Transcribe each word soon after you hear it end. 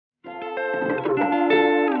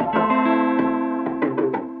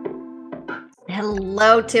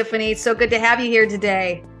Hello, Tiffany. So good to have you here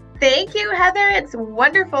today. Thank you, Heather. It's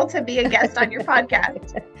wonderful to be a guest on your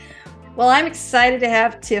podcast. Well, I'm excited to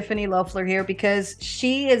have Tiffany Loeffler here because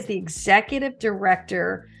she is the executive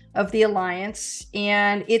director of the Alliance.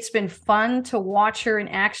 And it's been fun to watch her in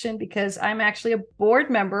action because I'm actually a board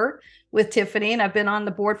member with Tiffany, and I've been on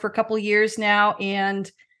the board for a couple of years now. And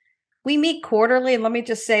we meet quarterly. And let me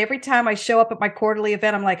just say, every time I show up at my quarterly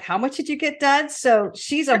event, I'm like, how much did you get done? So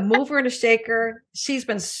she's a mover and a shaker. She's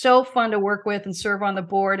been so fun to work with and serve on the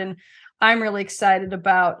board. And I'm really excited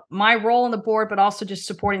about my role on the board, but also just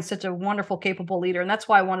supporting such a wonderful, capable leader. And that's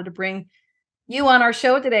why I wanted to bring you on our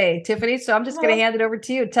show today, Tiffany. So I'm just going to hand it over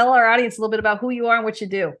to you. Tell our audience a little bit about who you are and what you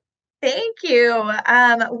do. Thank you.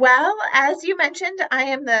 Well, as you mentioned, I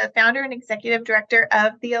am the founder and executive director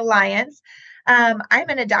of the Alliance. I'm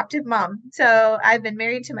an adoptive mom. So I've been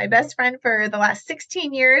married to my best friend for the last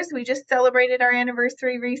 16 years. We just celebrated our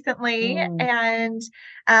anniversary recently. And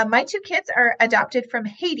my two kids are adopted from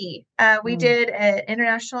Haiti. We did an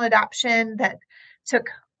international adoption that took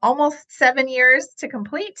almost 7 years to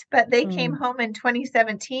complete, but they came home in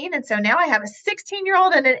 2017. And so now I have a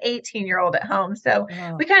 16-year-old and an 18-year-old at home. So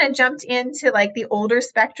we kind of jumped into like the older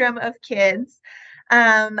spectrum of kids.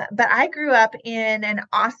 But I grew up in an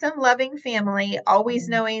awesome, loving family, always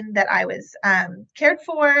knowing that I was cared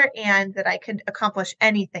for and that I could accomplish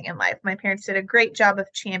anything in life. My parents did a great job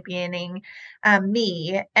of championing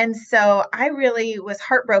me. And so I really was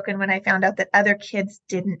heartbroken when I found out that other kids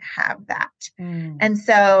didn't have that. And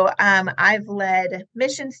so I've led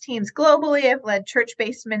missions teams globally. I've led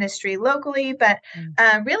church-based ministry locally, but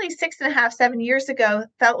really 6.5, 7 years ago,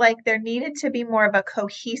 felt like there needed to be more of a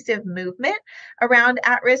cohesive movement around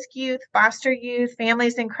at-risk youth, foster youth,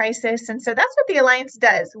 families in crisis. And so that's what the Alliance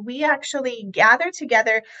does. We actually gather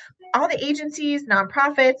together all the agencies,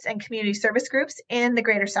 nonprofits, and community service groups in the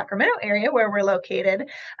greater Sacramento area where we're located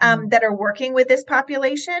that are working with this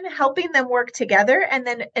population, helping them work together, and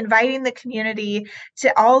then inviting the community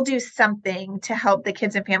to all do something to help the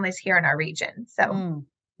kids and families here in our region. So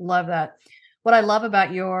love that. What I love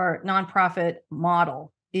about your nonprofit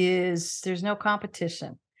model is there's no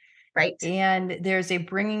competition. Right. And there's a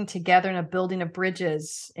bringing together and a building of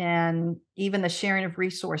bridges and even the sharing of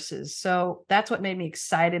resources. So that's what made me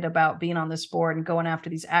excited about being on this board and going after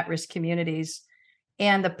these at-risk communities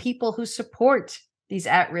and the people who support these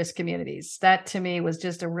at-risk communities. That to me was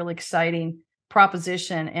just a really exciting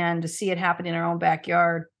proposition, and to see it happen in our own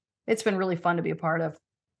backyard, it's been really fun to be a part of.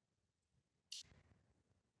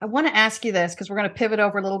 I want to ask you this because we're going to pivot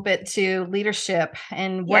over a little bit to leadership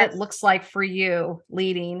and what it looks like for you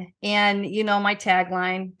leading. And, you know, my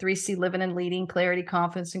tagline, 3C, living and leading, clarity,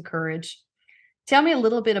 confidence, and courage. Tell me a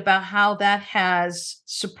little bit about how that has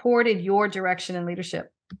supported your direction in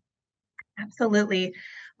leadership. Absolutely.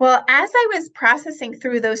 Well, as I was processing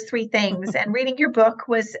through those three things and reading your book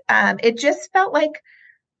it just felt like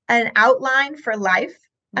an outline for life.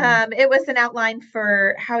 It was an outline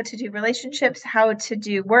for how to do relationships, how to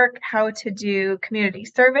do work, how to do community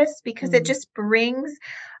service, because it just brings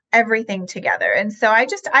everything together. And so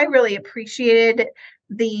I really appreciated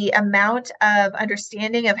the amount of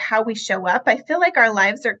understanding of how we show up. I feel like our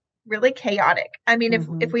lives are really chaotic. I mean,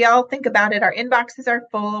 if we all think about it, our inboxes are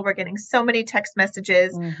full. We're getting so many text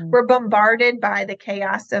messages. We're bombarded by the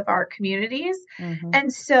chaos of our communities.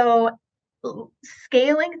 And so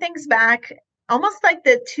scaling things back, almost like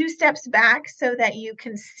the 2 steps back so that you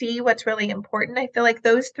can see what's really important. I feel like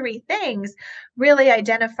those three things really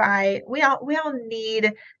identify, we all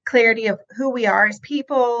need clarity of who we are as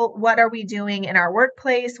people. What are we doing in our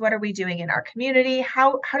workplace? What are we doing in our community?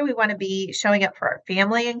 How do we want to be showing up for our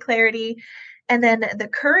family in clarity? And then the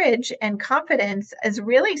courage and confidence is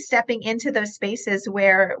really stepping into those spaces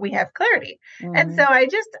where we have clarity. And so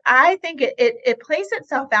I think it plays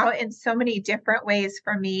itself out in so many different ways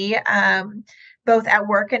for me, both at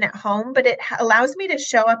work and at home, but it allows me to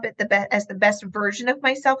show up at as the best version of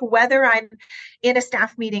myself, whether I'm in a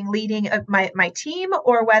staff meeting leading my team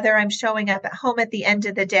or whether I'm showing up at home at the end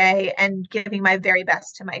of the day and giving my very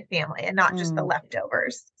best to my family and not just the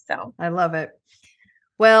leftovers. So I love it.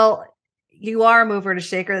 Well, you are a mover and a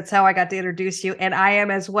shaker. That's how I got to introduce you. And I am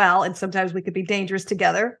as well. And sometimes we could be dangerous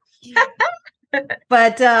together.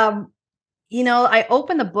 But, you know, I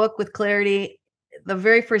open the book with clarity. The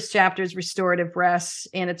very first chapter is restorative rest.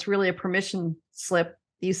 And it's really a permission slip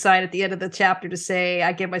you sign at the end of the chapter to say,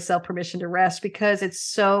 I give myself permission to rest, because it's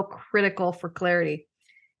so critical for clarity.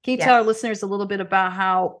 Can you tell our listeners a little bit about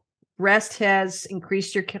how rest has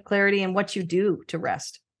increased your clarity and what you do to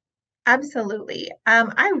rest? Absolutely.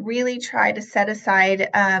 I really try to set aside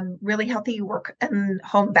really healthy work and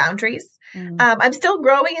home boundaries. Mm-hmm. I'm still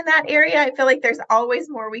growing in that area. I feel like there's always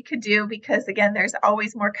more we could do because, again, there's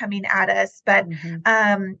always more coming at us. But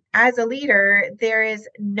Mm-hmm. as a leader, there is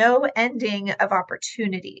no ending of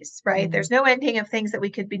opportunities, right? Mm-hmm. There's no ending of things that we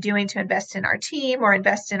could be doing to invest in our team or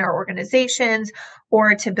invest in our organizations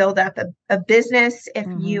or to build up a business. If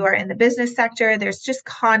Mm-hmm. you are in the business sector, there's just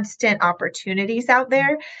constant opportunities out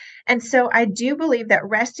there. And so I do believe that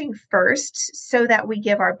resting first so that we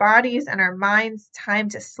give our bodies and our minds time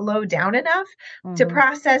to slow down enough to Mm-hmm.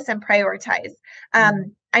 process and prioritize.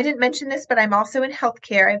 I didn't mention this, but I'm also in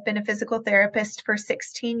healthcare. I've been a physical therapist for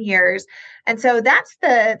 16 years. And so that's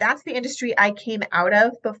the industry I came out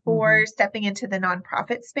of Mm-hmm. before stepping into the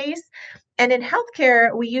nonprofit space. And in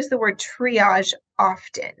healthcare, we use the word triage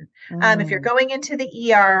often. If you're Mm-hmm. going into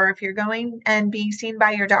the ER, or if you're going and being seen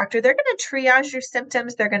by your doctor, they're going to triage your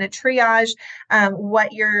symptoms. They're going to triage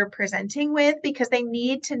what you're presenting with because they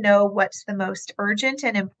need to know what's the most urgent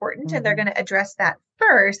and important, and they're Mm-hmm. going to address that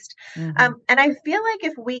first. Mm-hmm. And I feel like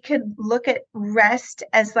if we could look at rest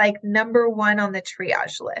as like number one on the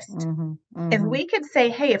triage list, Mm-hmm. if Mm-hmm. we could say,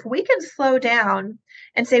 hey, if we can slow down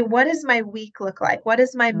and say, what does my week look like? What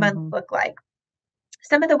does my month Mm-hmm. look like?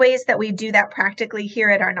 Some of the ways that we do that practically here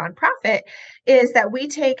at our nonprofit is that we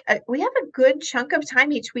have a good chunk of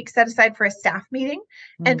time each week set aside for a staff meeting,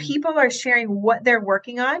 and Mm-hmm. people are sharing what they're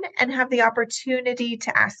working on and have the opportunity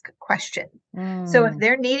to ask questions. So if Mm-hmm.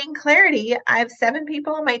 they're needing clarity, I have 7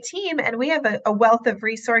 people on my team and we have a wealth of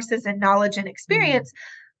resources and knowledge and experience,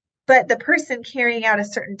 but the person carrying out a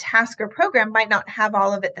certain task or program might not have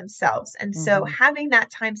all of it themselves. And so Mm-hmm. having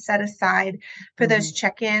that time set aside for Mm-hmm. those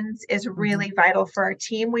check-ins is Mm-hmm. really vital for our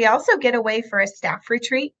team. We also get away for a staff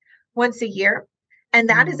retreat once a year. And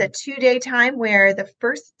that is a 2-day time where the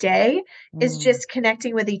first day is Mm-hmm. just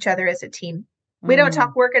connecting with each other as a team. We don't Mm-hmm.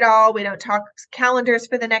 talk work at all. We don't talk calendars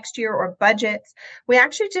for the next year or budgets. We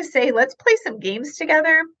actually just say, let's play some games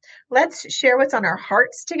together. Let's share what's on our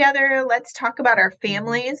hearts together. Let's talk about our Mm-hmm.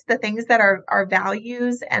 families, the things that are our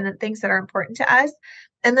values and the things that are important to us.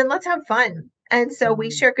 And then let's have fun. And so we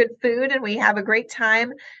Mm-hmm. share good food and we have a great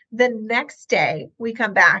time. The next day, we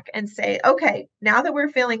come back and say, okay, now that we're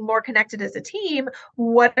feeling more connected as a team,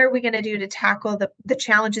 what are we going to do to tackle the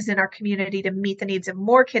challenges in our community to meet the needs of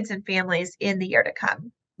more kids and families in the year to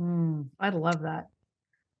come? I love that.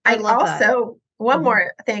 I I love that. also, one Mm-hmm.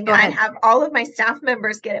 more thing, Go I ahead. have all of my staff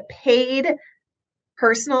members get a paid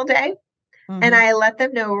personal day, and Mm-hmm. I let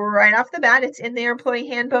them know right off the bat, it's in their employee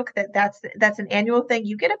handbook that that's an annual thing.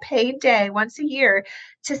 You get a paid day once a year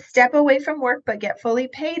to step away from work but get fully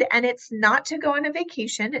paid, and it's not to go on a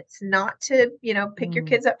vacation. It's not to, pick your Mm-hmm.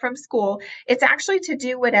 kids up from school. It's actually to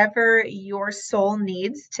do whatever your soul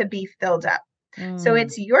needs to be filled up. So Mm-hmm.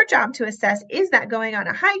 it's your job to assess, is that going on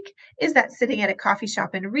a hike? Is that sitting at a coffee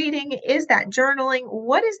shop and reading? Is that journaling?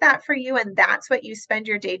 What is that for you? And that's what you spend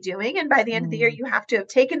your day doing. And by the end of the year, you have to have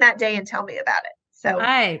taken that day and tell me about it. So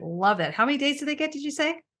I love it. How many days do they get, did you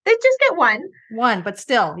say? they just get one. One, but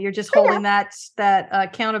still, you're just But yeah, holding that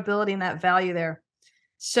accountability and that value there.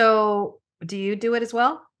 So, do you do it as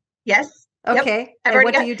well? yes. Yep. Okay. I've And already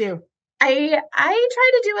what do got you do? I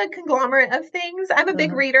try to do a conglomerate of things. I'm a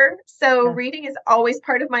big Uh-huh. reader, so Yeah. reading is always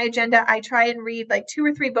part of my agenda. I try and read like 2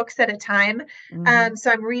 or 3 books at a time. Mhm.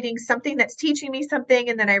 So I'm reading something that's teaching me something,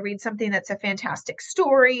 and then I read something that's a fantastic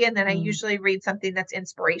story, and then I Mm. usually read something that's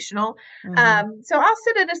inspirational. Mhm. So I'll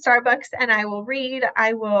sit at a Starbucks and I will read.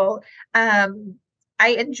 Um,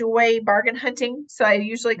 I enjoy bargain hunting, so I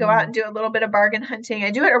usually go out Mm. and do a little bit of bargain hunting. I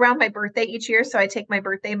do it around my birthday each year, so I take my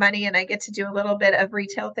birthday money and I get to do a little bit of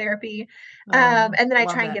retail therapy. Oh, And then I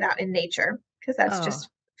love try and that. get out in nature because that's Oh. just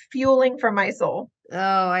fueling for my soul.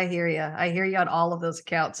 Oh, I hear you. I hear you on all of those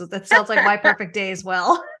accounts. So that sounds like my perfect day as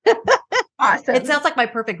well. It Awesome. sounds like my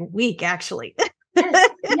perfect week, actually. Yes,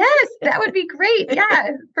 yes, that would be great.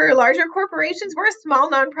 Yeah, for larger corporations, we're a small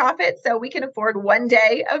nonprofit, so we can afford one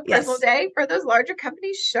day of personal Yes. day. For those larger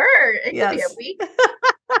companies, sure, it could be a Yes. week.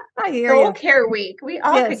 I hear Soul you. care week. We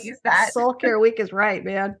all could Yes. use that. Soul Care Week is right,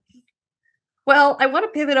 man. Well, I want to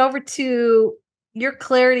pivot over to your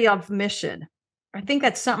clarity of mission. I think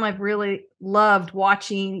that's something I've really loved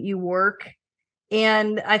watching you work.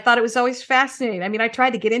 And I thought it was always fascinating. I mean, I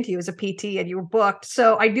tried to get into you as a PT and you were booked.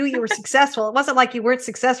 So I knew you were successful. It wasn't like you weren't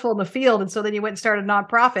successful in the field. And so then you went and started a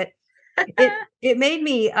nonprofit. It made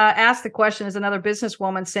me ask the question as another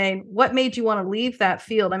businesswoman saying, what made you want to leave that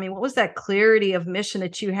field? I mean, what was that clarity of mission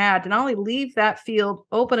that you had to not only leave that field,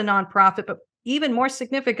 open a nonprofit, but even more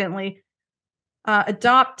significantly,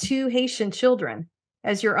 adopt 2 Haitian children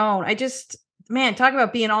as your own? Man, talk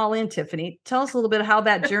about being all in, Tiffany. Tell us a little bit how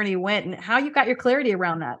that journey went and how you got your clarity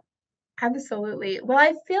around that. Absolutely. Well,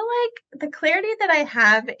 I feel like the clarity that I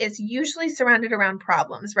have is usually surrounded around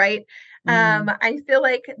problems, right? Mm, I feel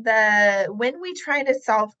like when we try to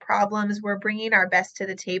solve problems, we're bringing our best to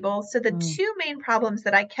the table. So the mm, two main problems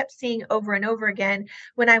that I kept seeing over and over again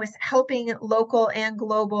when I was helping local and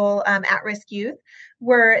global at-risk youth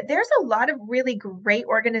were there's a lot of really great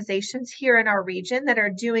organizations here in our region that are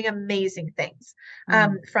doing amazing things,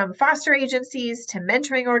 mm, from foster agencies to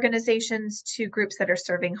mentoring organizations to groups that are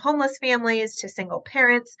serving homeless families to single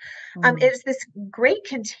parents. mm, It's this great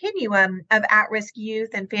continuum of at risk youth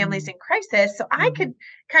and families mm, in crisis. So I mhm, could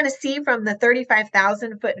kind of see from the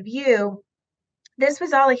 35,000-foot view this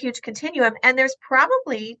was all a huge continuum, and there's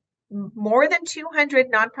probably more than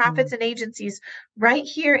 200 nonprofits mm, and agencies right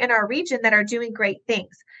here in our region that are doing great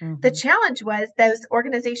things. The mhm, challenge was those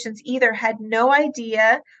organizations either had no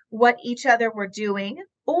idea what each other were doing,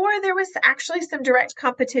 or there was actually some direct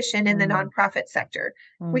competition in the mm, nonprofit sector.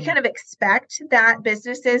 We mm, kind of expect that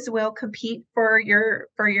businesses will compete for your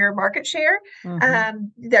market share. mhm,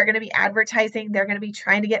 They're going to be advertising, they're going to be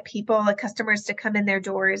trying to get people, customers to come in their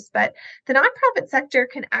doors, but the nonprofit sector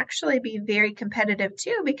can actually be very competitive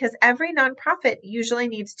too, because every nonprofit usually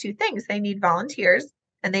needs two things. They need volunteers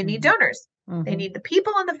and they need mhm, donors. They mhm, need the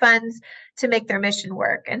people and the funds to make their mission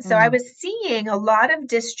work. And so I mm, was seeing a lot of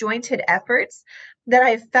disjointed efforts that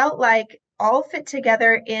I felt like all fit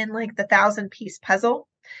together in like the 1,000-piece puzzle.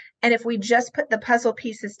 And if we just put the puzzle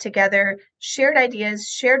pieces together, shared ideas,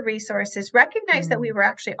 shared resources, recognize that we mm, were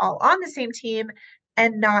actually all on the same team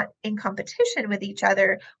and not in competition with each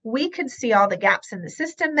other, we could see all the gaps in the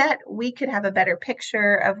system met. We could have a better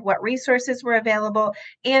picture of what resources were available,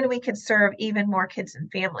 and we could serve even more kids and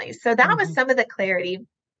families. So that was mhm, some of the clarity.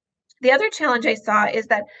 The other challenge I saw is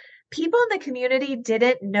that people in the community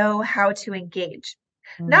didn't know how to engage.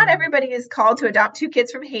 Not mm. everybody is called to adopt two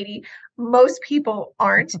kids from Haiti. Most people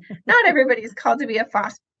aren't. Not everybody is called to be a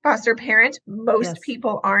foster parent. Most Yes,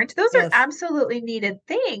 people aren't. Those are yes. absolutely needed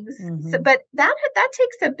things. So, Mhm, but that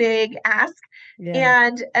takes a big ask yeah,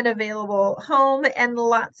 and an available home and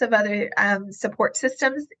lots of other support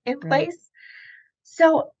systems in right. place.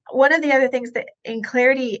 So, one of the other things that in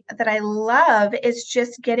clarity that I love is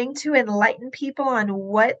just getting to enlighten people on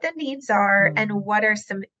what the needs are and Mhm, what are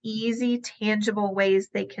some easy, tangible ways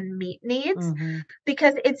they can meet needs. mhm,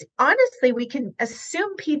 Because it's honestly, we can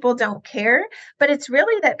assume people don't care, but it's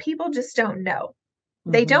really that people just don't know.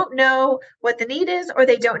 They mhm, don't know what the need is, or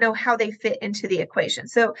they don't know how they fit into the equation.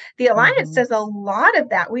 So the Alliance mhm, does a lot of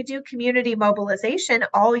that. We do community mobilization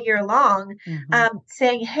all year long, mhm,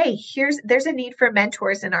 saying, "Hey, there's a need for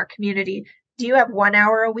mentors in our community. Do you have 1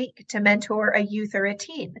 hour a week to mentor a youth or a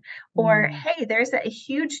teen?" Or, mm, "Hey, there's a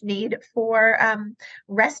huge need for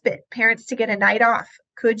respite, parents to get a night off.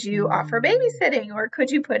 Could you offer mm, babysitting, or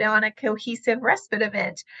could you put on a cohesive respite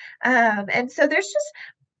event?" And so there's just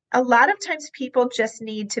a lot of times people just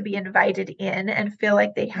need to be invited in and feel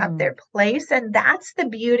like they have mm, their place. And that's the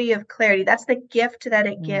beauty of clarity. That's the gift that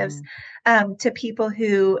it gives mhm, to people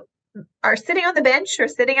who are sitting on the bench or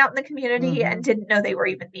sitting out in the community and mhm. didn't know they were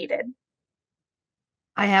even needed.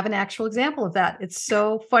 I have an actual example of that. It's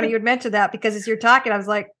so funny you would mention that because as you're talking, I was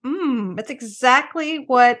like, that's exactly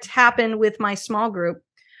what happened with my small group.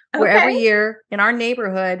 Where Okay. every year in our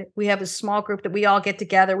neighborhood, we have a small group that we all get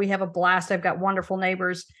together. We have a blast. I've got wonderful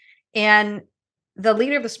neighbors. And the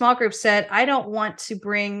leader of the small group said, I don't want to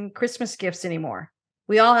bring Christmas gifts anymore.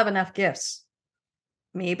 We all have enough gifts.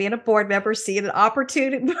 Me being a board member, seeing an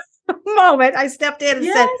opportune moment, I stepped in and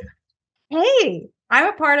said, Yes. hey, I'm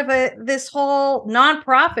a part of this whole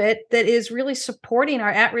nonprofit that is really supporting our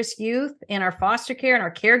at-risk youth and our foster care and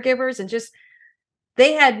our caregivers, and just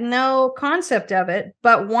they had no concept of it.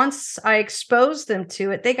 But once I exposed them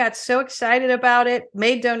to it, they got so excited about it,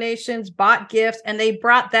 made donations, bought gifts, and they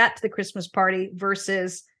brought that to the Christmas party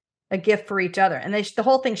versus a gift for each other. And the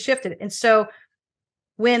whole thing shifted. And so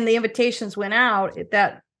when the invitations went out,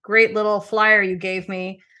 that great little flyer you gave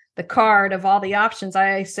me, the card of all the options,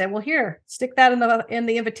 I said, well, here, stick that in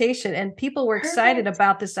the invitation. And people were excited Perfect.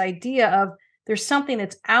 about this idea of there's something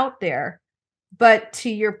that's out there. But to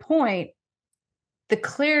your point, the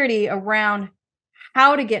clarity around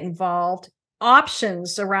how to get involved,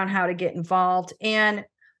 options around how to get involved, and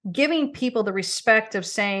giving people the respect of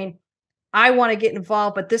saying, I want to get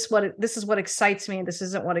involved, but this is what excites me, and this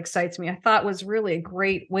isn't what excites me. I thought was really a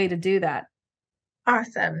great way to do that.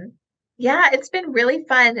 Awesome. Yeah, it's been really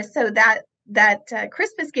fun. So that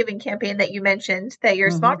Christmas giving campaign that you mentioned that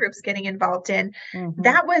your small Mhm, group's getting involved in, mhm,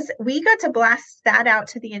 that was we got to blast that out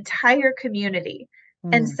to the entire community.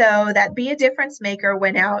 And Mm, so that Be a Difference Maker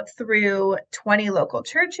went out through 20 local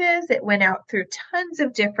churches. It went out through tons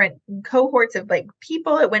of different cohorts of like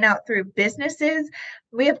people. It went out through businesses.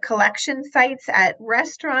 We have collection sites at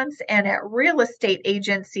restaurants and at real estate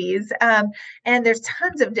agencies. And there's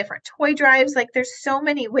tons of different toy drives. Like there's so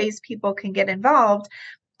many ways people can get involved.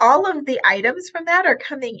 All of the items from that are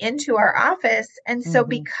coming into our office. And so mm-hmm,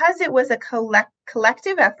 because it was a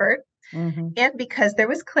collective effort, mm-hmm, and because there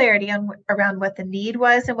was clarity on around what the need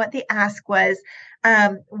was and what the ask was,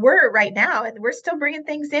 we're right now, and we're still bringing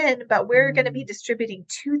things in, but we're going to be mm, distributing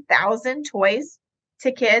 2,000 toys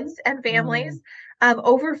to kids and mm, families,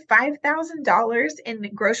 over $5,000 in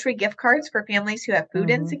grocery gift cards for families who have food mm-hmm,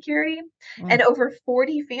 insecurity, and mm, over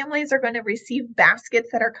 40 families are going to receive baskets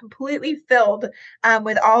that are completely filled,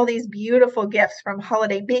 with all these beautiful gifts, from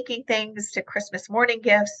holiday baking things to Christmas morning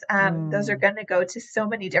gifts. Those are mm. going to go to so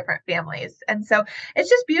many different families. And so it's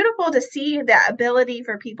just beautiful to see that ability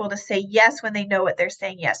for people to say yes when they know what they're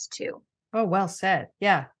saying yes to. Oh, well said.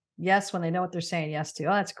 Yeah. Yes, when they know what they're saying yes to.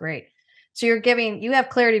 Oh, that's great. So you have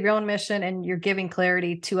clarity of your own mission and you're giving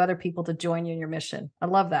clarity to other people to join you in your mission. I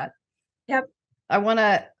love that. Yep. I want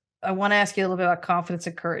to I want to ask you a little bit about confidence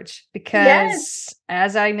and courage Yes. because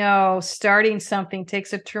as I know, starting something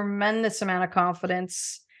takes a tremendous amount of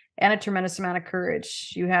confidence and a tremendous amount of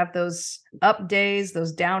courage. You have those up days,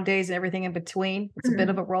 those down days, and everything in between. It's a bit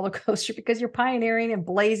of Mhm. a roller coaster because you're pioneering and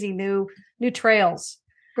blazing new trails.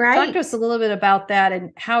 Talk to Right. us a little bit about that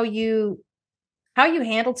and how you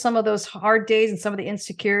handled some of those hard days and some of the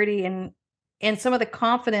insecurity and some of the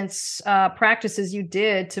confidence practices you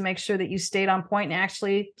did to make sure that you stayed on point and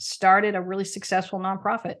actually started a really successful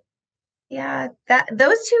nonprofit. Yeah, that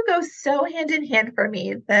those two go so hand in hand for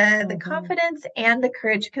me, the Mhm, confidence and the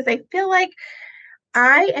courage, because I feel like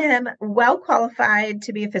I am well qualified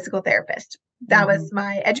to be a physical therapist. That mhm, was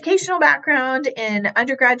my educational background in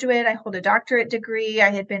undergraduate. I hold a doctorate degree. I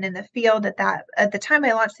had been in the field at the time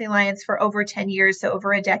I launched the Alliance for over 10 years, so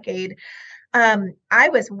over a decade. I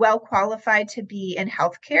was well qualified to be in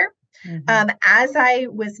healthcare. mhm, As I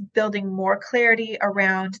was building more clarity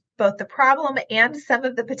around both the problem and some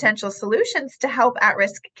of the potential solutions to help at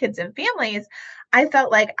risk kids and families, I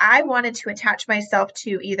felt like I wanted to attach myself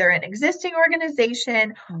to either an existing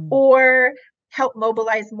organization mm, or help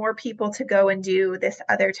mobilize more people to go and do this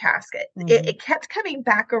other task. mhm, It kept coming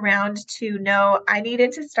back around to no, I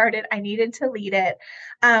needed to start it, I needed to lead it.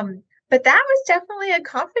 But that was definitely a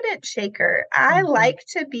confidence shaker. I mhm, like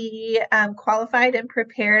to be qualified and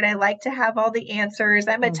prepared. I like to have all the answers.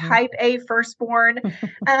 I'm a mhm. type A firstborn.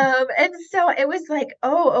 And so it was like,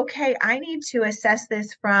 oh, okay, I need to assess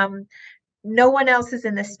this from no one else is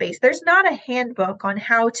in this space. There's not a handbook on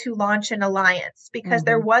how to launch an alliance because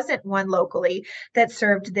there Mhm, wasn't one locally that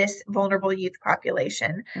served this vulnerable youth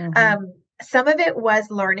population. mhm, Um, some of it was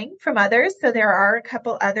learning from others. So there are a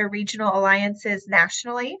couple other regional alliances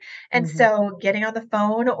nationally. And mhm, so getting on the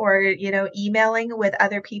phone or, emailing with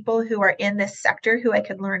other people who are in this sector who I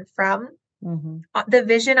could learn from. mhm, The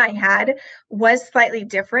vision I had was slightly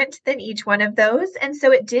different than each one of those. And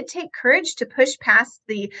so it did take courage to push past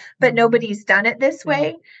but mhm. nobody's done it this Yeah.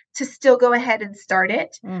 way, to still go ahead and start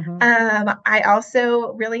it. Mhm, I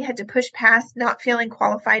also really had to push past not feeling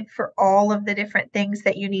qualified for all of the different things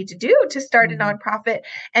that you need to do to start a mhm, nonprofit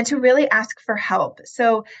and to really ask for help.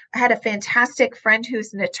 So I had a fantastic friend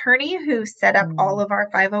who's an attorney who set up all mm, of our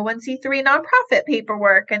 501(c)(3) nonprofit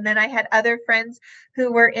paperwork. And then I had other friends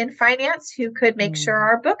who were in finance who could make sure mm,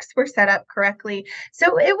 our books were set up correctly.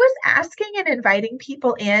 So it was asking and inviting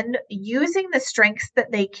people in, using the strengths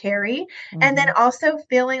that they carry, and then mhm, also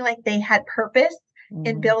feeling like they had purpose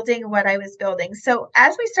in mhm, building what I was building. So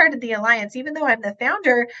as we started the Alliance, even though I'm the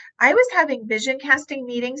founder, I was having vision casting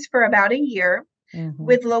meetings for about a year mhm,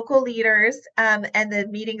 with local leaders. And the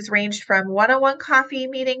meetings ranged from one-on-one coffee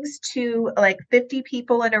meetings to like 50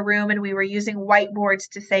 people in a room. And we were using whiteboards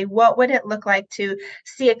to say, what would it look like to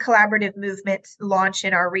see a collaborative movement launch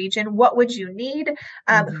in our region? What would you need?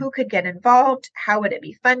 mhm, Who could get involved? How would it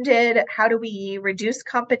be funded? How do we reduce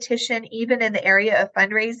competition, even in the area of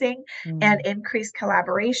fundraising, and mm, increase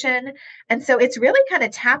collaboration? And so it's really kind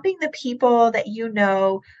of tapping the people that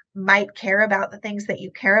might care about the things that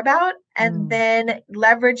you care about, and mm, then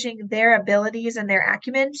leveraging their abilities and their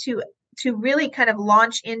acumen to really kind of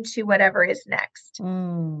launch into whatever is next.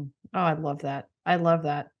 mm. Oh, I love that. I love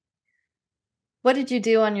that. What did you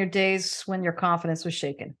do on your days when your confidence was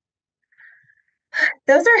shaken?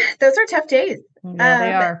 Those are tough days. Yeah,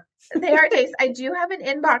 they um are. they are days. I do have an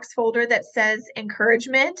inbox folder that says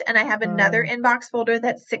encouragement, and I have another Oh, inbox folder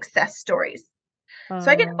that's success stories,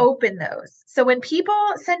 so I can oh, open those. So when people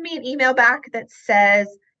send me an email back that says,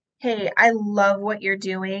 hey, I love what you're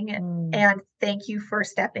doing Mm, and thank you for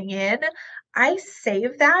stepping in. I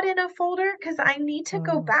save that in a folder because I need to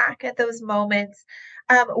go mm, back at those moments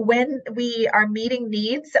when we are meeting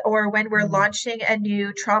needs or when we're mm, launching a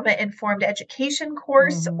new trauma informed education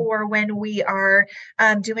course mhm, or when we are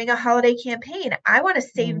doing a holiday campaign. I want to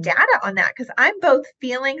save mhm, data on that because I'm both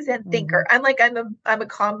feelings and thinker. mhm. I'm a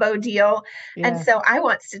combo deal. And Yeah, so I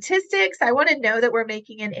want statistics. I want to know that we're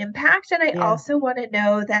making an impact. And I yeah. also want to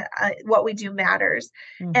know that what we do matters.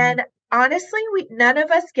 Mhm, And honestly, we none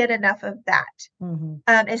of us get enough of that. mhm,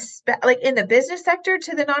 Like in the business sector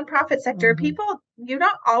to the nonprofit sector, mhm, people, you're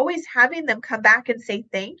not always having them come back and say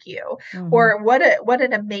thank you mhm, or what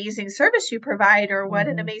an amazing service you provide or what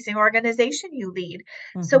an mhm, amazing organization you lead.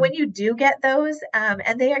 So mhm, when you do get those,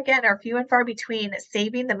 and they again are few and far between,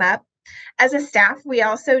 saving them up as a staff, we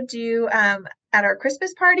also do at our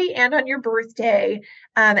Christmas party and on your birthday,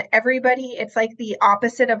 everybody, it's like the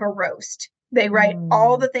opposite of a roast. They write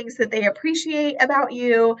all mm. the things that they appreciate about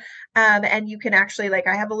you. And you can actually, like,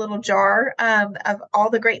 I have a little jar of all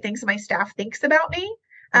the great things my staff thinks about me.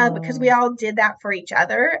 Because we Oh, all did that for each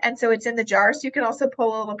other. And so it's in the jar. So you can also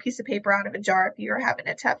pull a little piece of paper out of a jar if you're having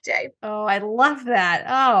a tough day. oh, I love that.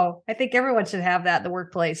 Oh, I think everyone should have that in the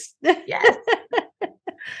workplace. Yes.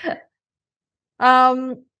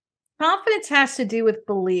 Um, Confidence has to do with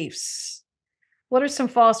beliefs. What are some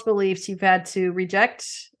false beliefs you've had to reject,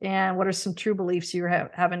 and what are some true beliefs you're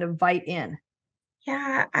having to invite in?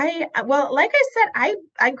 Yeah, well, like I said,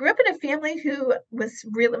 I grew up in a family who was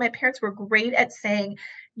really my parents were great at saying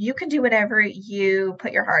you can do whatever you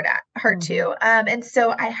put your heart Mhm, to. And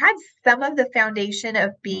so I had some of the foundation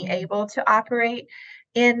of being mhm, able to operate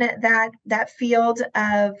in that field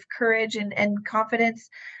of courage and confidence.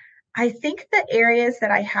 I think the areas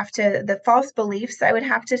that I have to the false beliefs I would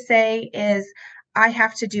have to say is I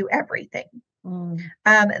have to do everything. mm,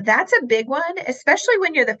 That's a big one, especially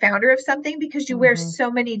when you're the founder of something because you wear mhm,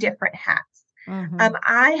 so many different hats. mhm,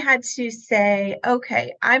 I had to say,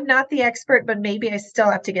 okay, I'm not the expert, but maybe I still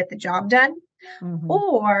have to get the job done. mhm,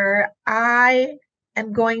 Or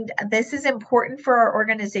this is important for our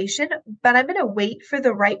organization, but I'm going to wait for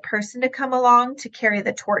the right person to come along to carry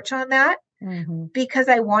the torch on that mhm, because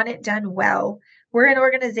I want it done well. We're an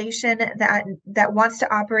organization that wants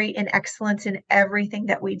to operate in excellence in everything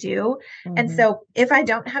that we do. And mhm, so if I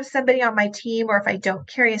don't have somebody on my team or if I don't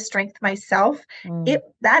carry a strength myself, mm,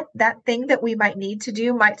 that thing that we might need to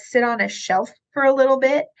do might sit on a shelf for a little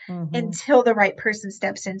bit mhm, until the right person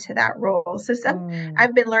steps into that role. So mm,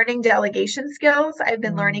 I've been learning delegation skills. I've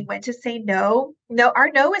been learning mm. when to say no. No,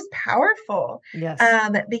 our no is powerful Yes.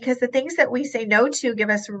 because the things that we say no to give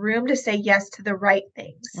us room to say yes to the right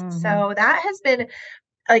things. Mhm. So that has been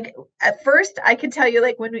like at first I can tell you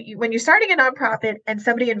like when you're starting a nonprofit and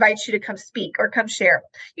somebody invites you to come speak or come share,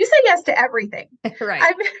 you say yes to everything. Right.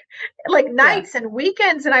 I'm like Yeah. nights and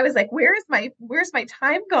weekends and I was like where's my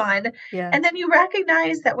time gone, Yeah. and then you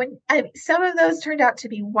recognize that some of those turned out to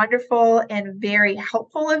be wonderful and very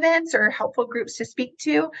helpful events or helpful groups to speak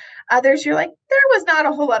to. Others you're like there was not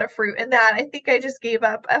a whole lot of fruit in that. I think I just gave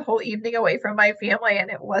up a whole evening away from my family and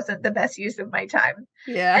it wasn't the best use of my time.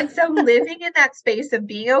 Yeah. And so living in that space of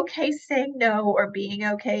being okay saying no or being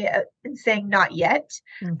okay and saying not yet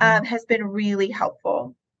Mhm. has been really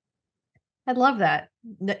helpful. I love that.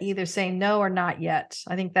 Either saying no or not yet.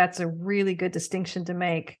 I think that's a really good distinction to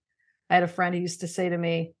make. I had a friend who used to say to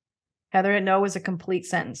me, Heather, no is a complete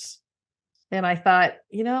sentence. And I thought,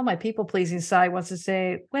 my people pleasing side wants to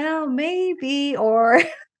say, well, maybe, or it's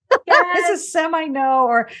a Yes. semi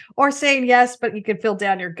no, or saying yes, but you can feel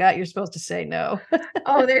down your gut you're supposed to say no.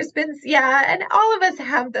 Oh, yeah, and all of us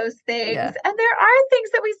have those things. Yeah. And there are things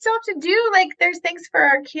that we still have to do. Like there's things for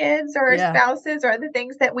our kids or our Yeah. spouses or the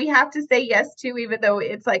things that we have to say yes to, even though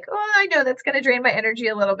it's like, oh, I know that's going to drain my energy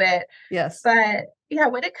a little bit. Yes. But yeah,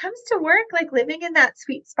 when it comes to work, like living in that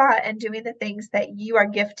sweet spot and doing the things that you are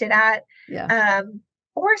gifted at, Yeah. um,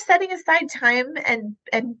 or setting aside time and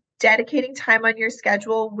dedicating time on your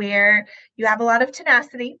schedule where you have a lot of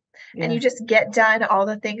tenacity and you Yeah. just get done all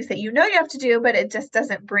the things that you know you have to do, but it just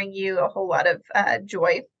doesn't bring you a whole lot of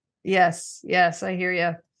joy. Yes. Yes. I hear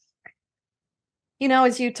you.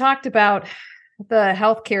 As you talked about the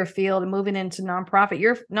healthcare field and moving into nonprofit,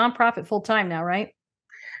 you're nonprofit full time now, right?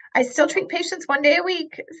 I still treat patients 1 day a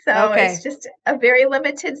week, so it's Okay. just a very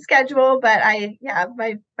limited schedule. But yeah,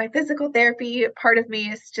 my physical therapy part of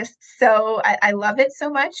me is just I love it so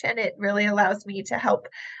much, and it really allows me to help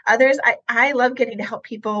others. I love getting to help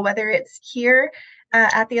people, whether it's here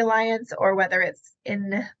at the Alliance or whether it's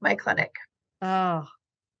in my clinic. Oh,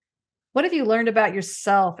 What have you learned about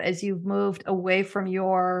yourself as you've moved away from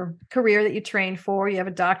your career that you trained for? You have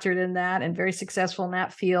a doctorate in that and very successful in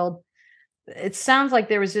that field. It sounds like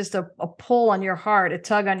there was just a pull on your heart, a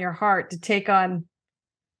tug on your heart to take on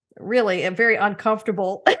really a very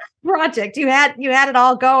uncomfortable project. You had it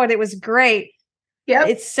all going. It was great.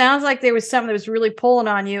 Yep. It sounds like there was something that was really pulling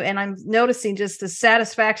on you, and I'm noticing just the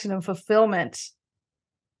satisfaction and fulfillment.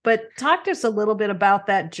 But talk to us a little bit about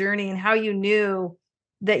that journey and how you knew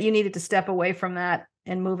that you needed to step away from that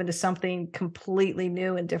and move into something completely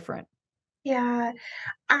new and different. Yeah.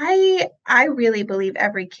 I really believe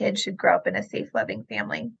every kid should grow up in a safe, loving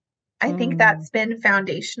family. I think Mm, that's been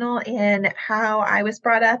foundational in how I was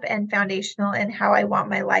brought up and foundational in how I want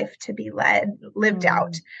my life to be lived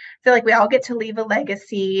out. mm, I feel like we all get to leave a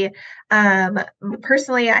legacy. Um,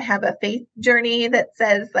 Personally, I have a faith journey that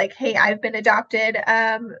says like, hey, I've been adopted,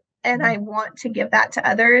 and mm, I want to give that to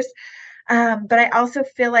others. But I also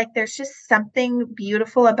feel like there's just something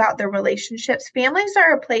beautiful about the relationships. Families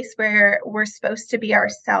are a place where we're supposed to be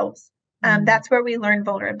ourselves. mm, That's where we learn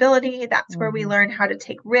vulnerability. That's where we mhm, learn how to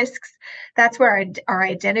take risks. That's where our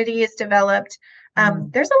identity is developed.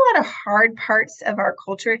 mm, There's a lot of hard parts of our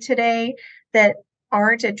culture today that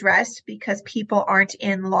aren't addressed because people aren't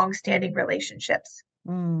in long-standing relationships.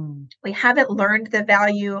 mm, We haven't learned the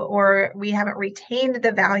value or we haven't retained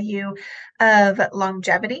the value of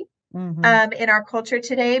longevity mhm, in our culture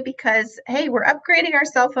today because hey, we're upgrading our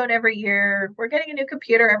cell phone every year, we're getting a new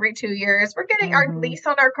computer every 2 years, we're getting our mhm, lease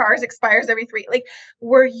on our cars expires every three. Like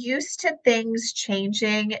we're used to things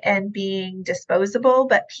changing and being disposable,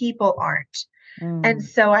 but people aren't. And mm,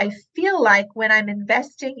 so I feel like when I'm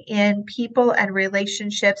investing in people and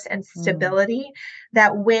relationships and mm, stability,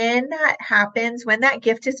 that when that happens, when that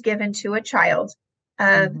gift is given to a child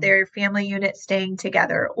of mhm, their family unit staying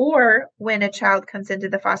together, or when a child comes into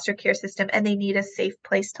the foster care system and they need a safe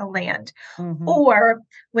place to land, mhm, or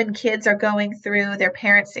when kids are going through their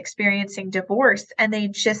parents experiencing divorce and they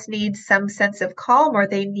just need some sense of calm or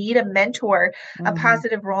they need a mentor, a mhm,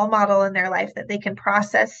 positive role model in their life that they can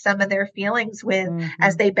process some of their feelings with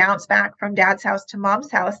as mhm, they bounce back from dad's house to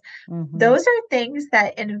mom's house. mhm, Those are things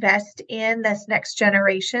that invest in this next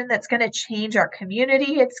generation that's going to change our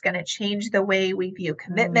community. It's going to change the way we view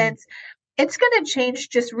mm, commitments. It's going to change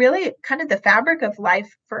just really kind of the fabric of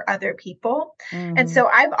life for other people. And mhm, so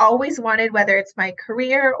I've always wanted, whether it's my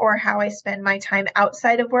career or how I spend my time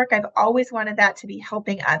outside of work, I've always wanted that to be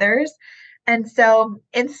helping others. And so,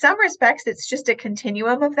 in some respects, it's just a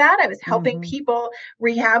continuum of that. I was helping mhm, people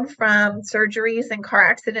rehab from surgeries and car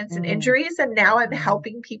accidents and mm, injuries. And now I'm mm,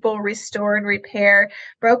 helping people restore and repair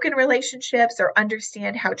broken relationships or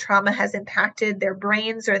understand how trauma has impacted their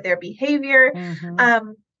brains or their behavior. mhm,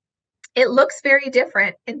 Um, it looks very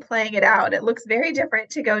different in playing it out. It looks very different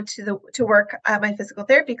to go to work at my physical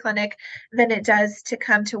therapy clinic than it does to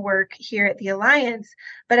come to work here at the Alliance.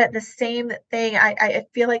 But at the same thing, I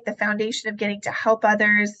feel like the foundation of getting to help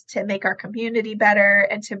others, to make our community better,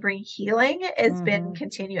 and to bring healing has been mhm.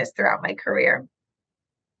 continuous throughout my career.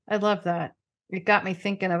 I love that. It got me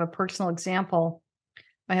thinking of a personal example.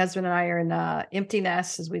 My husband and I are in empty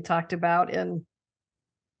nests, as we talked about, and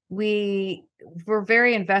we were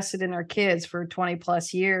very invested in our kids for 20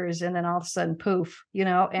 plus years. And then all of a sudden, poof,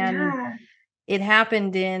 and Yeah, it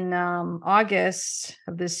happened in August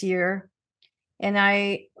of this year. And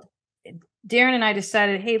Darren and I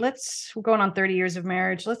decided, hey, we're going on 30 years of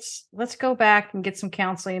marriage. Let's go back and get some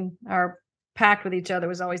counseling. Our pact with each other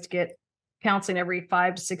was always to get counseling every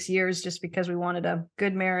 5 to 6 years just because we wanted a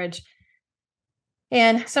good marriage.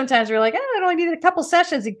 And sometimes we're like, oh, I only need a couple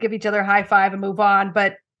sessions to give each other a high five and move on.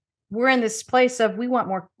 But we're in this place of we want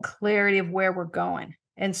more clarity of where we're going.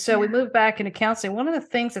 And so we yeah, moved back into counseling. One of the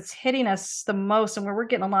things that's hitting us the most and where we're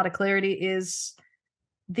getting a lot of clarity is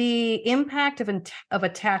the impact of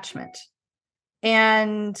attachment.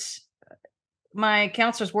 And my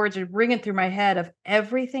counselor's words are ringing through my head of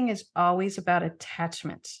everything is always about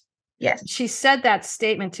attachment. yes, She said that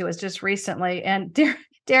statement to us just recently, and Darren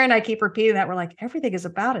and I keep repeating that. We're like, everything is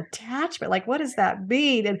about attachment. Like, what does that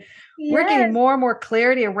mean? And we're getting yes. more and more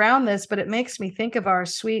clarity around this, but it makes me think of our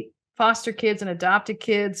sweet foster kids and adopted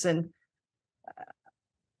kids, and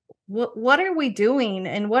what are we doing,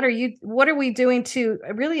 and what are we doing to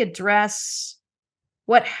really address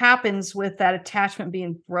what happens with that attachment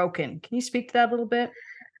being broken? Can you speak to that a little bit?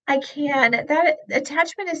 I can. That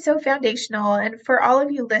attachment is so foundational. And for all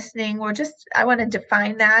of you listening, I want to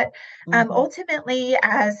define that. Hmm. Ultimately,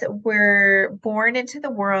 as we're born into the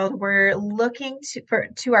world, we're looking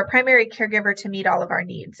to our primary caregiver to meet all of our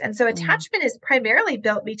needs. And so Mm, attachment is primarily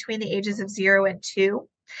built between the ages of 0 and 2.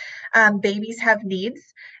 Babies have needs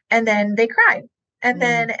and then they cry. And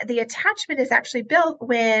then the attachment is actually built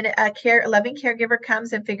when a loving caregiver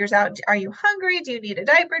comes and figures out, are you hungry? Do you need a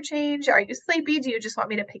diaper change? Are you sleepy? Do you just want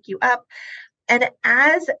me to pick you up? And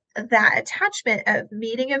as that attachment of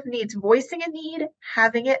meeting of needs, voicing a need,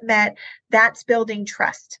 having it met, that's building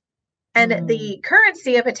trust. And the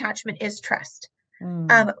currency of attachment is trust.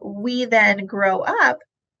 We then grow up.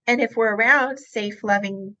 And if we're around safe,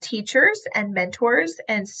 loving teachers and mentors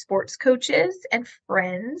and sports coaches and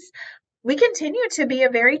friends, we continue to be a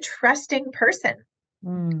very trusting person.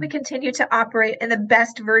 We continue to operate in the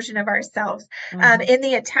best version of ourselves. In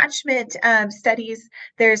the attachment studies,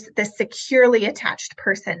 there's the securely attached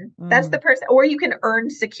person. That's the person, or you can earn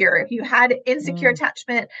secure. If you had insecure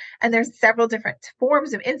attachment, and there's several different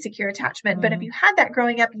forms of insecure attachment, but if you had that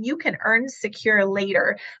growing up, you can earn secure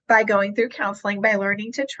later by going through counseling, by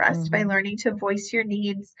learning to trust, by learning to voice your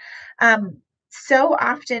needs. So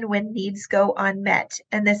often when needs go unmet,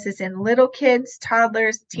 and this is in little kids,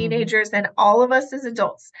 toddlers, teenagers, and all of us as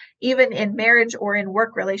adults, even in marriage or in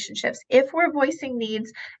work relationships, if we're voicing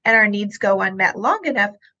needs and our needs go unmet long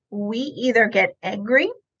enough, we either get angry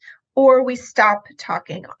or we stop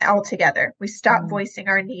talking altogether. We stop voicing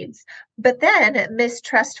our needs. But then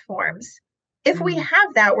mistrust forms. If we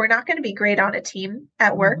have that, we're not going to be great on a team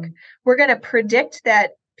at work. We're going to predict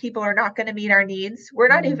that people are not going to meet our needs. We're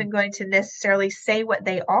not even going to necessarily say what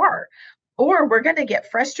they are, or we're going to get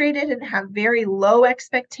frustrated and have very low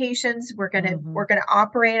expectations. We're going to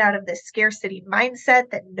operate out of this scarcity mindset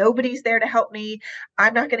that nobody's there to help me.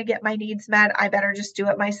 I'm not going to get my needs met. I better just do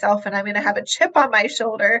it myself. And I'm going to have a chip on my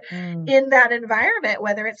shoulder in that environment,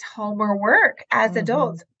 whether it's home or work as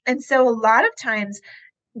adults. And so a lot of times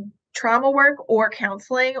trauma work or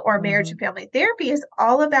counseling or marriage and family therapy is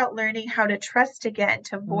all about learning how to trust again,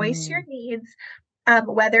 to voice your needs,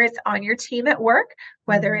 whether it's on your team at work,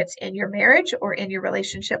 whether it's in your marriage or in your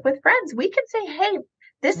relationship with friends. We can say, hey,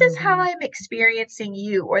 this is how I'm experiencing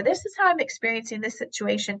you, or this is how I'm experiencing this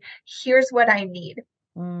situation. Here's what I need.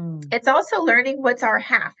 It's also learning what's our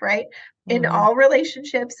half, right? In all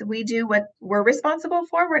relationships, we do what we're responsible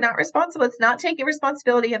for. We're not responsible. It's not taking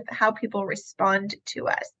responsibility of how people respond to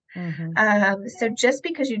us. So just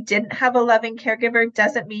because you didn't have a loving caregiver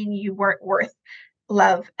doesn't mean you weren't worth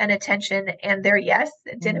love and attention and their yes.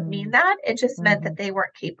 It didn't mean that. It just meant that they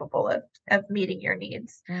weren't capable of meeting your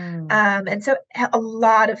needs. And so a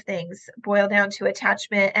lot of things boil down to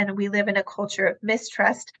attachment, and we live in a culture of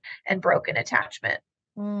mistrust and broken attachment.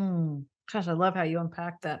 Gosh, I love how you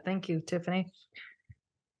unpack that. Thank you, Tiffany.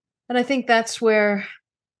 And I think that's where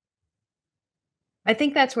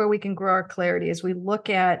we can grow our clarity as we look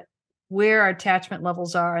at where our attachment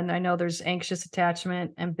levels are. And I know there's anxious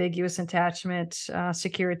attachment, ambiguous attachment,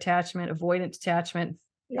 secure attachment, avoidant attachment.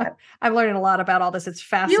 Yep. I'm learning a lot about all this. It's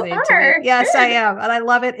fascinating to me. Good. Yes, I am. And I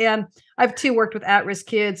love it. And I've too worked with at-risk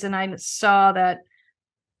kids, and I saw that.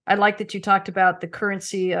 I like that you talked about the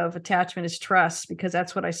currency of attachment is trust, because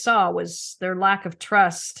that's what I saw was their lack of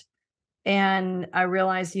trust. And I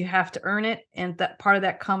realized you have to earn it. And that part of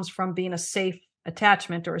that comes from being a safe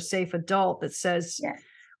attachment or a safe adult that says,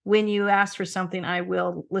 when you ask for something, I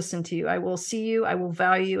will listen to you. I will see you. I will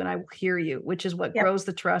value you, and I will hear you, which is what grows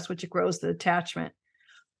the trust, which grows the attachment.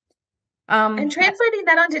 And translating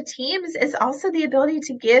that onto teams is also the ability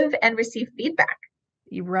to give and receive feedback.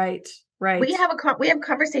 Right. We have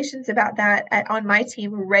conversations about that on my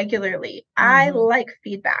team regularly. I like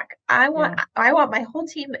feedback. I want my whole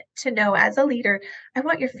team to know, as a leader, I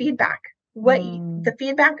want your feedback. The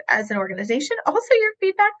feedback as an organization, also your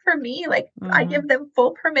feedback for me. Like I give them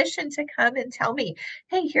full permission to come and tell me,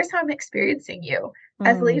 hey, here's how I'm experiencing you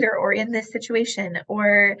as leader, or in this situation,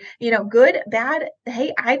 or, good, bad.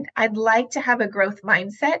 Hey, I'd like to have a growth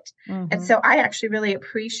mindset. And so I actually really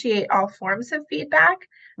appreciate all forms of feedback.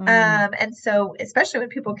 And so, especially when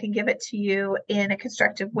people can give it to you in a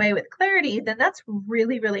constructive way with clarity, then that's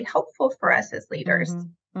really, really helpful for us as leaders.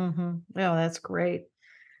 Oh, that's great.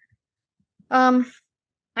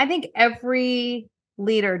 I think every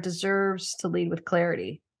leader deserves to lead with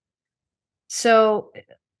clarity. So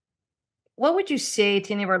what would you say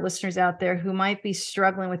to any of our listeners out there who might be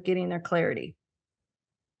struggling with getting their clarity?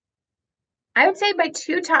 I would say my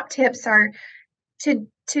two top tips are to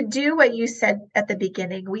do what you said at the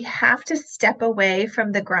beginning. We have to step away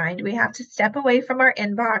from the grind. We have to step away from our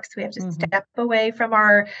inbox. We have to step away from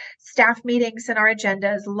our staff meetings and our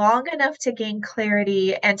agendas long enough to gain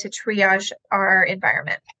clarity and to triage our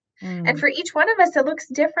environment. And for each one of us, it looks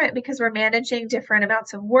different because we're managing different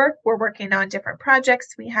amounts of work. We're working on different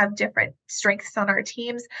projects. We have different strengths on our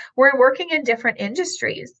teams. We're working in different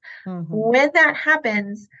industries. When that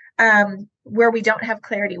happens, where we don't have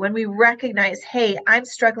clarity, when we recognize, hey, I'm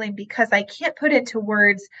struggling because I can't put into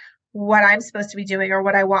words what I'm supposed to be doing or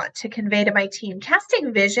what I want to convey to my team.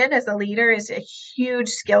 Casting vision as a leader is a huge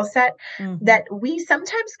skill set that we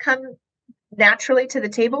sometimes come naturally to the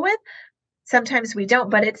table with. Sometimes we don't,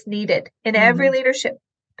 but it's needed in every leadership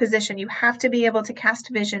position. You have to be able to cast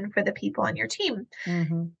vision for the people on your team.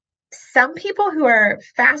 Some people who are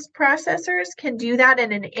fast processors can do that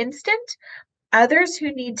in an instant. Others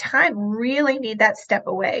who need time really need that step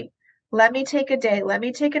away. Let me take a day. Let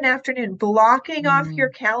me take an afternoon, blocking off your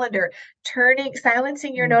calendar,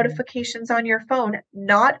 silencing your notifications on your phone,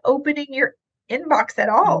 not opening your inbox at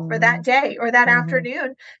all for that day or that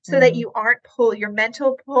afternoon, so that you aren't your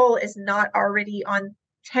mental pull is not already on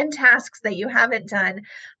 10 tasks that you haven't done,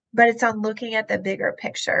 but it's on looking at the bigger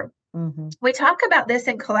picture. We talk about this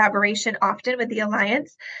in collaboration often with the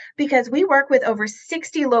Alliance because we work with over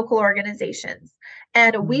 60 local organizations,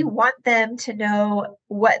 and we want them to know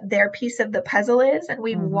what their piece of the puzzle is, and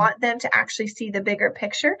we want them to actually see the bigger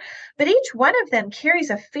picture. But each one of them carries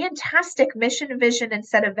a fantastic mission, vision, and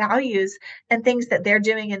set of values and things that they're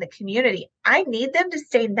doing in the community. I need them to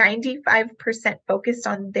stay 95% focused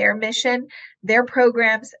on their mission, their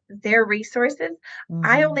programs, their resources.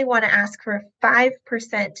 I only want to ask for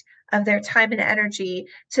 5% of their time and energy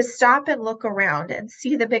to stop and look around and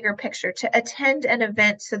see the bigger picture, to attend an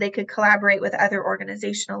event so they could collaborate with other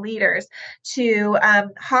organizational leaders, to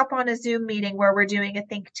hop on a Zoom meeting where we're doing a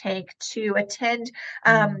think tank, to attend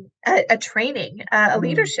a training, a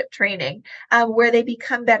leadership training, where they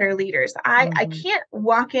become better leaders. I can't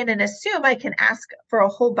walk in and assume I can ask for a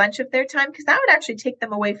whole bunch of their time, because that would actually take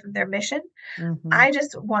them away from their mission. I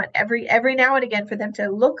just want every now and again for them to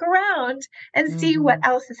look around and see what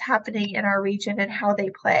else is happening in our region and how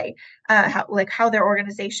they play, how their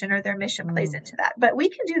organization or their mission plays into that. But we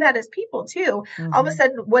can do that as people too. All of a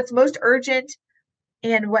sudden, what's most urgent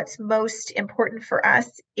and what's most important for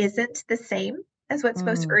us isn't the same as what's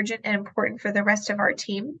most urgent and important for the rest of our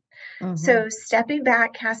team. So stepping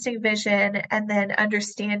back, casting vision, and then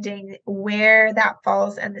understanding where that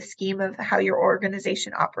falls in the scheme of how your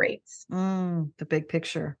organization operates. The big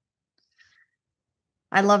picture.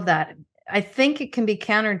 I love that. I think it can be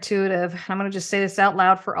counterintuitive. I'm going to just say this out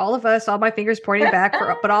loud for all of us, all my fingers pointing back,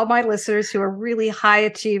 but all my listeners who are really high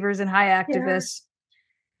achievers and high activists.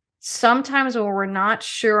 Sometimes when we're not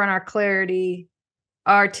sure on our clarity,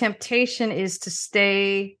 our temptation is to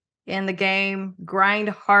stay in the game, grind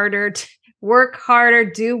harder, work harder,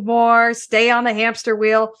 do more, stay on the hamster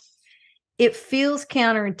wheel. It feels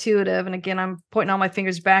counterintuitive. And again, I'm pointing all my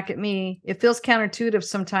fingers back at me. It feels counterintuitive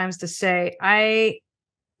sometimes to say, I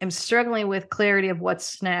am struggling with clarity of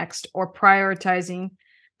what's next, or prioritizing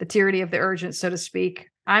the tyranny of the urgent, so to speak.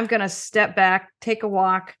 I'm going to step back, take a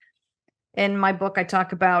walk. In my book, I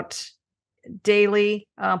talk about daily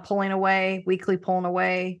pulling away, weekly pulling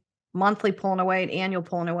away, monthly pulling away, and annual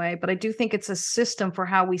pulling away. But I do think it's a system for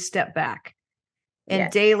how we step back.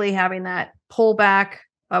 And daily having that pull back,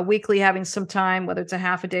 weekly having some time, whether it's a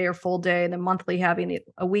half a day or full day, and then monthly having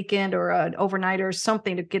a weekend or an overnight or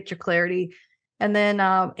something to get your clarity. And then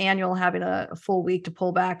annual having a full week to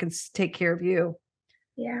pull back and take care of you.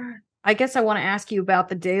 Yeah. I guess I want to ask you about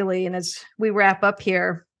the daily. And as we wrap up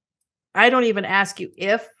here, I don't even ask you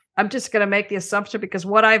if. I'm just going to make the assumption, because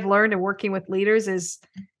what I've learned in working with leaders is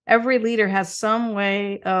every leader has some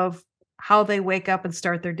way of how they wake up and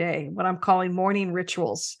start their day, what I'm calling morning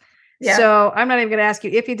rituals. Yeah. So I'm not even going to ask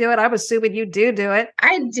you if you do it. I'm assuming you do it.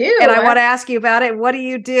 I do. And I want to ask you about it. What do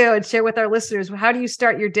you do? And share with our listeners. How do you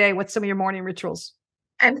start your day? What's some of your morning rituals?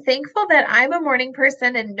 I'm thankful that I'm a morning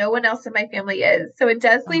person and no one else in my family is. So it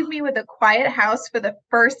does leave me with a quiet house for the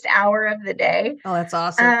first hour of the day. Oh, that's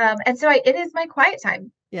awesome. And so it is my quiet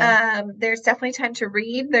time. Yeah. There's definitely time to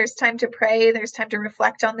read. There's time to pray. There's time to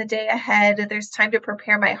reflect on the day ahead. There's time to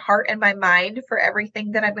prepare my heart and my mind for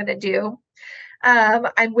everything that I'm going to do.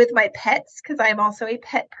 I'm with my pets because I'm also a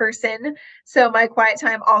pet person. So my quiet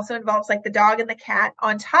time also involves like the dog and the cat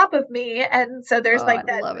on top of me. And so there's like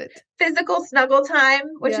that physical snuggle time,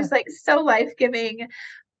 which is like so life-giving.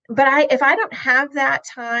 But if I don't have that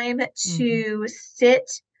time to sit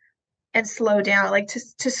and slow down, like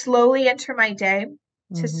to slowly enter my day,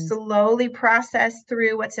 to slowly process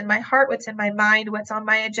through what's in my heart, what's in my mind, what's on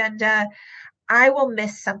my agenda, I will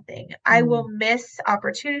miss something. I will miss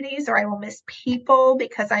opportunities, or I will miss people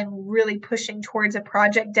because I'm really pushing towards a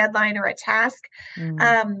project deadline or a task.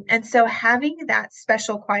 And so having that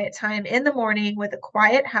special quiet time in the morning with a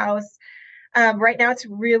quiet house, Right now it's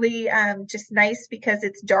really just nice because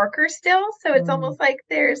it's darker still. So it's almost like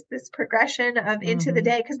there's this progression of into the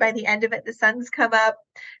day, because by the end of it, the sun's come up.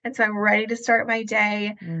 And so I'm ready to start my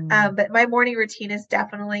day. But my morning routine is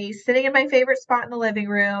definitely sitting in my favorite spot in the living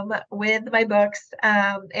room with my books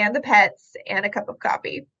and the pets and a cup of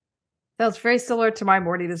coffee. Sounds very similar to my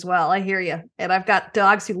morning as well. I hear you. And I've got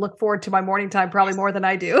dogs who look forward to my morning time probably more than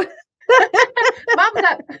I do. Mom's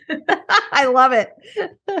up. I love it.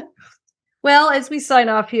 Well, as we sign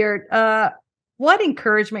off here, what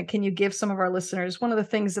encouragement can you give some of our listeners? One of the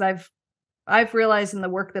things that I've realized in the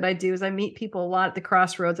work that I do is I meet people a lot at the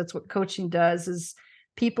crossroads. That's what coaching does, is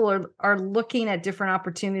people are looking at different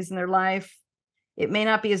opportunities in their life. It may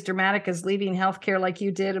not be as dramatic as leaving healthcare like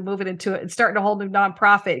you did and moving into it and starting a whole new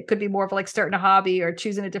nonprofit. It could be more of like starting a hobby or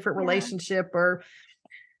choosing a different relationship or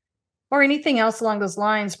anything else along those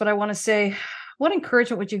lines. But I want to say, what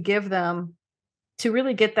encouragement would you give them to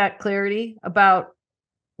really get that clarity about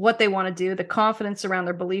what they want to do, the confidence around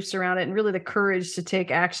their beliefs around it, and really the courage to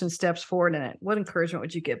take action steps forward in it? What encouragement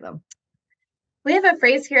would you give them? We have a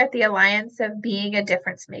phrase here at the Alliance of being a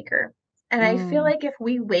difference maker. And I feel like if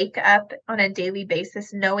we wake up on a daily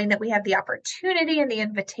basis knowing that we have the opportunity and the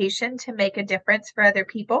invitation to make a difference for other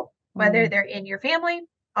people, whether they're in your family,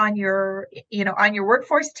 on your, on your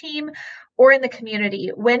workforce team, or in the community,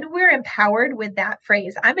 when we're empowered with that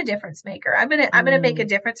phrase, I'm a difference maker. I'm going to make a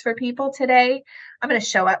difference for people today. I'm going to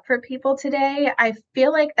show up for people today. I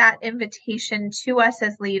feel like that invitation to us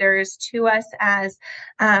as leaders, to us as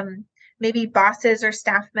maybe bosses or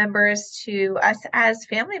staff members, to us as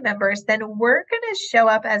family members, then we're going to show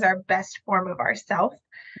up as our best form of ourselves.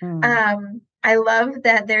 I love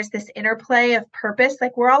that there's this interplay of purpose.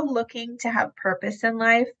 Like, we're all looking to have purpose in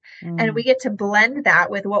life, and we get to blend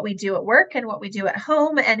that with what we do at work and what we do at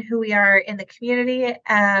home and who we are in the community.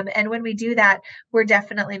 And when we do that, we're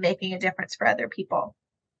definitely making a difference for other people.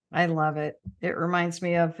 I love it. It reminds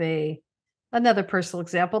me of another personal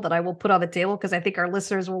example that I will put on the table because I think our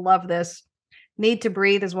listeners will love this. Need to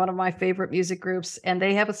Breathe is one of my favorite music groups, and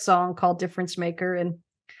they have a song called Difference Maker. And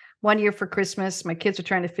one year for Christmas, my kids were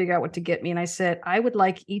trying to figure out what to get me. And I said, I would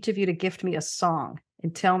like each of you to gift me a song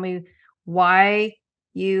and tell me why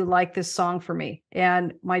you like this song for me.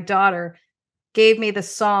 And my daughter gave me the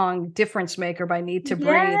song Difference Maker by Need to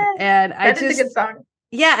Breathe. And that is a good song.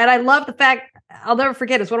 Yeah. And I love the fact, I'll never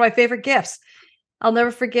forget, it's one of my favorite gifts. I'll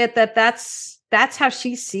never forget that that's how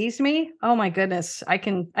she sees me. Oh my goodness. I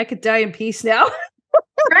could die in peace now.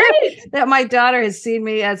 Right. That my daughter has seen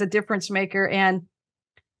me as a difference maker.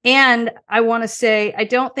 And I want to say, I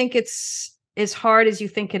don't think it's as hard as you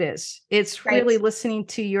think it is. It's really listening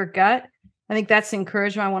to your gut. I think that's the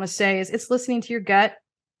encouragement I want to say is it's listening to your gut.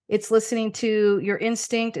 It's listening to your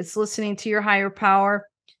instinct. It's listening to your higher power.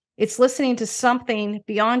 It's listening to something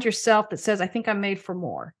beyond yourself that says, I think I'm made for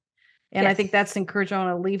more. And I think that's the encouragement I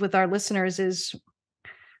want to leave with our listeners is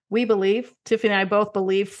we believe, Tiffany and I both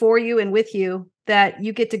believe, for you and with you, that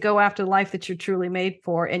you get to go after the life that you're truly made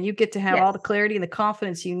for. And you get to have all the clarity and the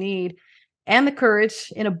confidence you need and the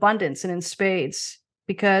courage in abundance and in spades.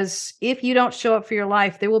 Because if you don't show up for your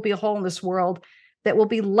life, there will be a hole in this world that will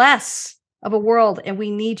be less of a world. And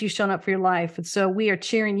we need you showing up for your life. And so we are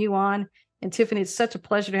cheering you on. And Tiffany, it's such a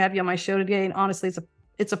pleasure to have you on my show today. And honestly,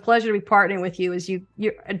 it's a pleasure to be partnering with you as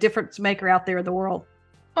you're a difference maker out there in the world.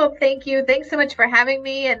 Well, thank you. Thanks so much for having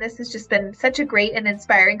me. And this has just been such a great and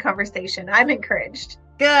inspiring conversation. I'm encouraged.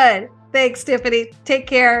 Good. Thanks, Tiffany. Take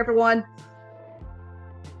care, everyone.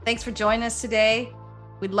 Thanks for joining us today.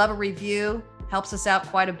 We'd love a review. Helps us out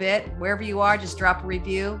quite a bit. Wherever you are, just drop a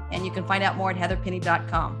review. And you can find out more at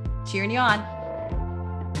heatherpenny.com. Cheering you on.